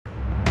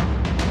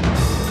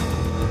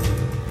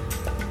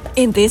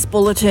In this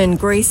bulletin,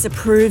 Greece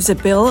approves a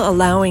bill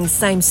allowing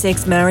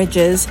same-sex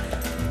marriages.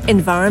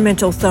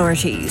 Environmental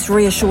authorities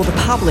reassure the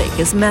public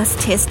as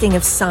mass testing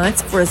of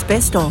sites for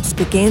asbestos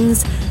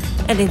begins.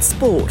 And in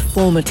sport,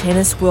 former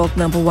tennis world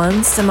number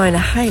one Simona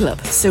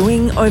Halep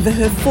suing over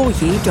her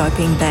 4-year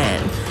doping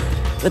ban.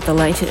 With the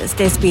latest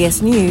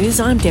SBS News,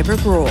 I'm Deborah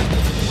Braw.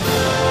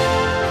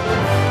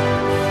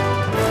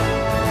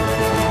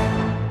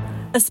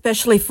 A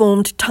specially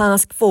formed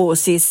task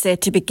force is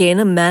set to begin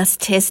a mass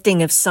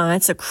testing of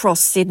sites across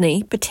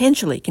Sydney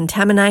potentially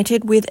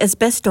contaminated with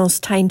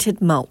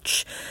asbestos-tainted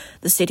mulch.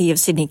 The City of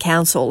Sydney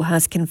Council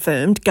has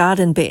confirmed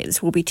garden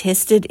beds will be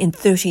tested in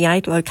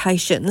 38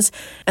 locations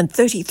and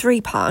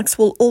 33 parks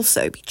will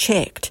also be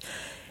checked.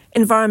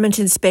 Environment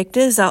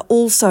inspectors are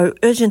also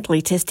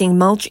urgently testing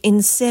mulch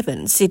in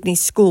 7 Sydney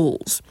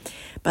schools.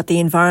 But the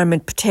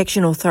Environment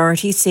Protection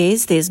Authority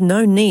says there's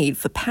no need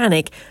for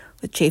panic,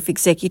 with Chief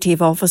Executive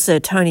Officer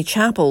Tony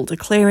Chappell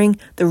declaring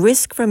the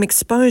risk from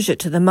exposure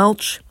to the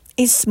mulch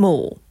is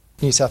small.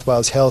 New South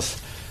Wales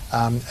Health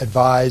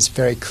advised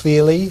very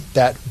clearly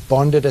that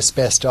bonded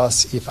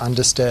asbestos, if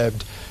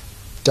undisturbed,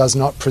 does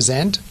not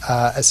present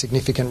a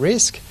significant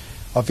risk.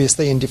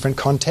 Obviously, in different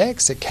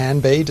contexts, it can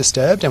be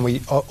disturbed, and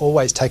we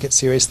always take it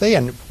seriously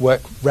and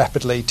work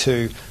rapidly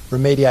to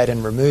remediate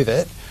and remove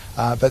it.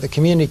 But the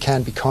community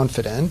can be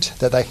confident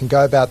that they can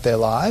go about their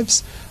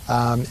lives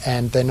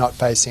and they're not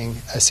facing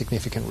a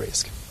significant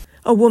risk.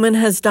 A woman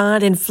has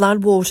died in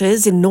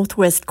floodwaters in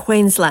northwest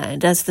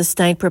Queensland as the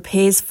state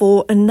prepares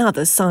for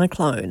another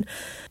cyclone.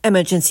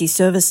 Emergency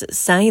services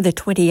say the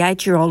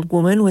 28-year-old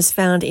woman was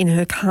found in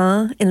her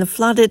car in the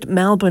flooded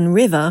Melbourne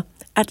River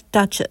at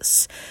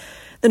Duchess.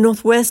 The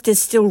northwest is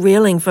still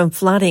reeling from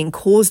flooding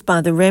caused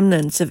by the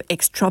remnants of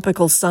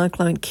ex-tropical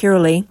cyclone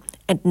Kirrily,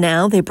 and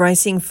now they're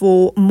bracing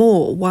for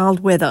more wild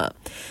weather.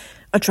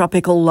 A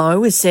tropical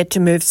low is set to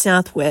move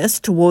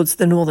southwest towards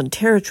the Northern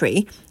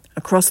Territory,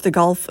 across the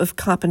Gulf of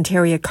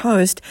Carpentaria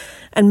Coast,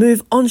 and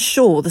move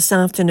onshore this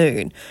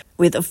afternoon,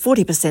 with a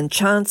 40%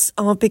 chance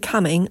of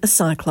becoming a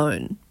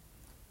cyclone.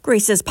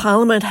 Greece's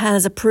parliament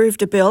has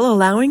approved a bill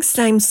allowing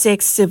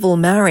same-sex civil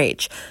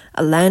marriage,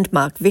 a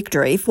landmark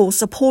victory for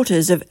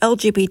supporters of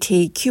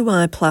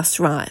LGBTQI+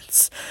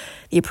 rights.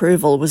 The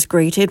approval was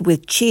greeted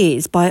with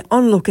cheers by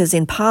onlookers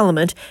in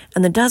Parliament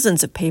and the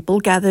dozens of people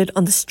gathered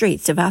on the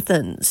streets of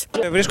Athens.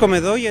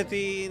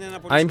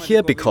 I'm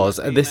here because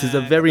this is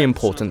a very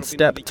important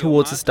step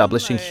towards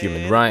establishing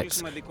human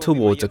rights,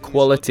 towards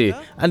equality,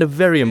 and a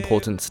very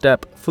important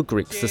step for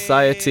Greek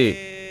society.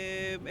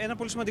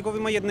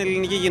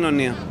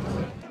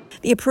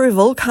 The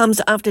approval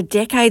comes after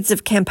decades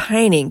of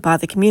campaigning by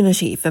the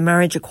community for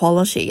marriage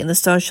equality in the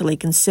socially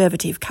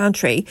conservative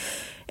country.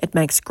 It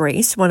makes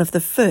Greece one of the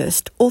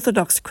first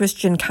Orthodox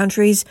Christian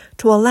countries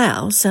to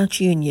allow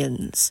such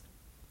unions.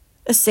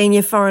 A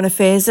senior foreign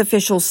affairs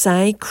official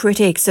say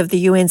critics of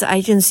the UN's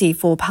Agency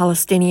for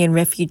Palestinian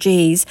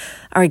Refugees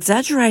are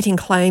exaggerating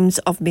claims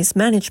of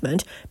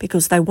mismanagement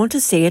because they want to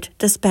see it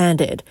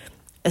disbanded.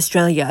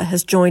 Australia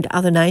has joined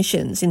other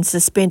nations in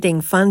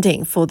suspending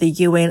funding for the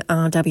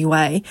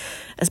UNRWA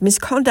as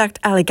misconduct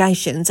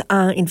allegations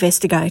are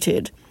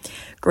investigated.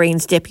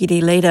 Greens Deputy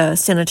Leader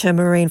Senator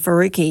Mehreen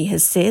Faruqi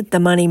has said the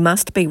money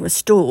must be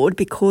restored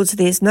because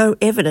there's no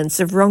evidence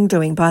of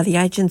wrongdoing by the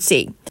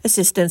agency.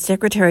 Assistant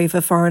Secretary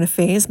for Foreign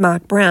Affairs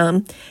Mark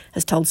Brown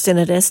has told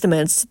Senate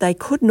estimates they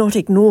could not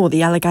ignore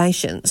the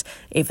allegations,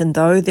 even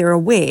though they're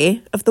aware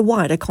of the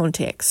wider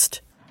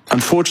context.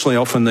 Unfortunately,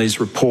 often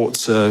these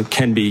reports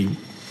can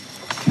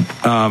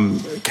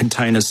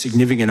contain a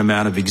significant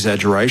amount of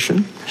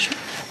exaggeration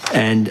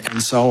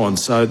and so on.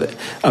 So,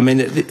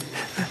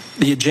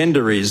 the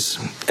agenda is,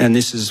 and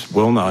this is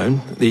well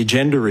known, the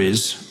agenda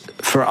is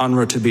for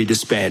UNRWA to be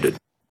disbanded.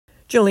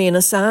 Julian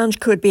Assange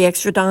could be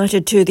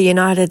extradited to the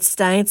United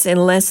States in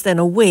less than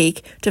a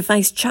week to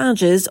face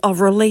charges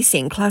of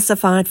releasing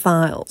classified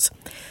files.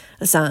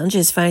 Assange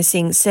is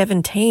facing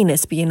 17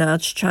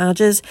 espionage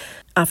charges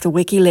after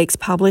WikiLeaks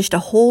published a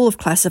haul of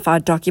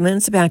classified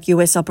documents about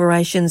US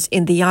operations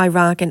in the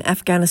Iraq and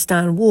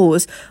Afghanistan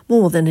wars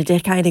more than a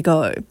decade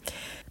ago.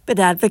 But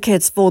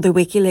advocates for the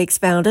WikiLeaks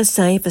founder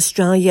say if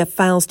Australia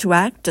fails to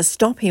act to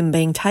stop him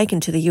being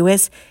taken to the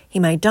US, he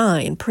may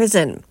die in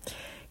prison.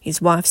 His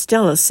wife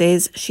Stella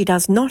says she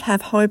does not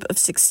have hope of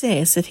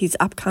success at his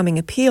upcoming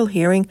appeal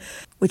hearing,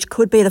 which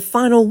could be the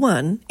final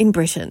one in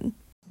Britain.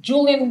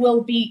 Julian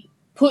will be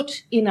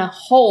put in a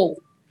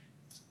hole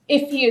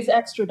if he is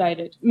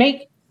extradited.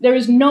 There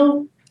is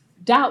no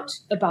doubt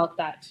about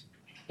that.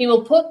 He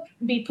will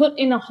be put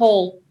in a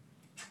hole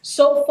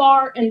so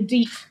far and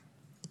deep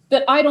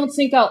that I don't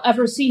think I'll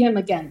ever see him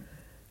again.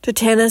 To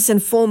tennis,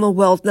 and former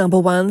world number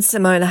one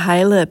Simona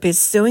Halep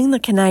is suing the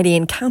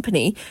Canadian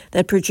company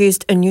that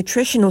produced a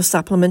nutritional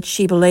supplement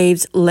she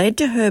believes led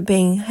to her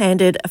being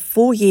handed a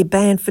 4-year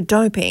ban for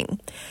doping.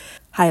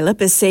 Halep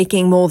is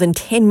seeking more than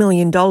 $10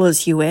 million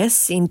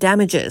US in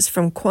damages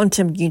from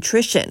Quantum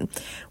Nutrition,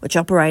 which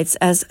operates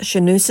as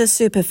Shanusa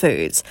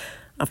Superfoods,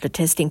 after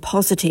testing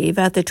positive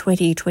at the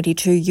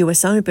 2022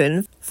 US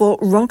Open for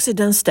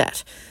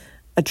roxadustat,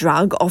 a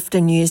drug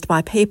often used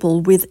by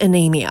people with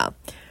anemia.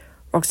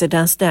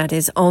 Roxadustat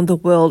is on the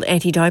World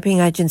Anti-Doping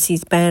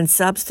Agency's banned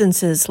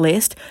substances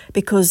list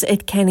because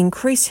it can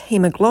increase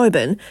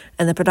hemoglobin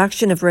and the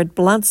production of red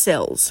blood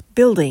cells,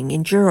 building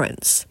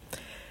endurance.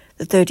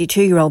 The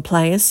 32-year-old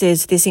player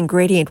says this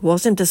ingredient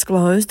wasn't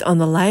disclosed on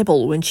the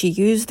label when she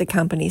used the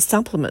company's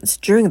supplements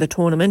during the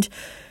tournament.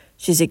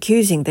 She's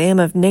accusing them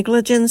of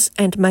negligence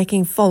and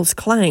making false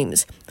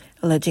claims,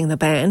 alleging the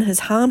ban has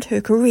harmed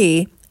her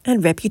career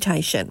and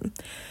reputation.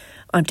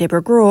 I'm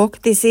Deborah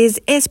Groark. This is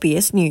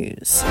SBS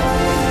News.